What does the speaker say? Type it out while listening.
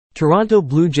Toronto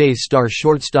Blue Jays star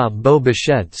shortstop Bo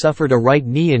Bichette suffered a right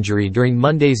knee injury during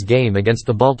Monday's game against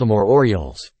the Baltimore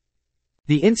Orioles.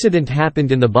 The incident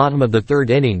happened in the bottom of the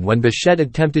third inning when Bichette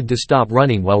attempted to stop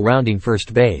running while rounding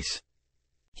first base.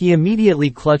 He immediately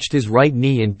clutched his right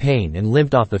knee in pain and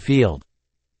limped off the field.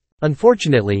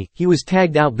 Unfortunately, he was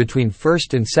tagged out between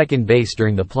first and second base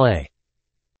during the play.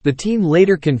 The team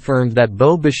later confirmed that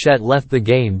Bo Bichette left the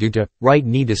game due to right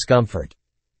knee discomfort.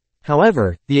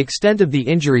 However, the extent of the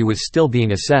injury was still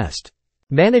being assessed.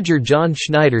 Manager John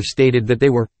Schneider stated that they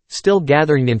were still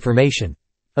gathering information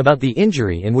about the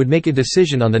injury and would make a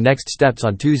decision on the next steps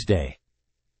on Tuesday.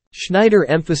 Schneider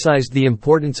emphasized the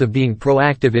importance of being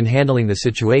proactive in handling the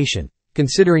situation,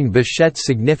 considering Bichette's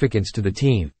significance to the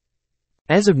team.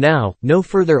 As of now, no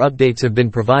further updates have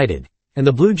been provided, and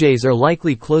the Blue Jays are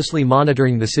likely closely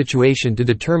monitoring the situation to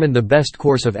determine the best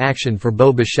course of action for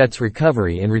Bo Bichette's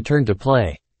recovery and return to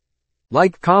play.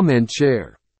 Like, comment,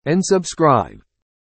 share, and subscribe.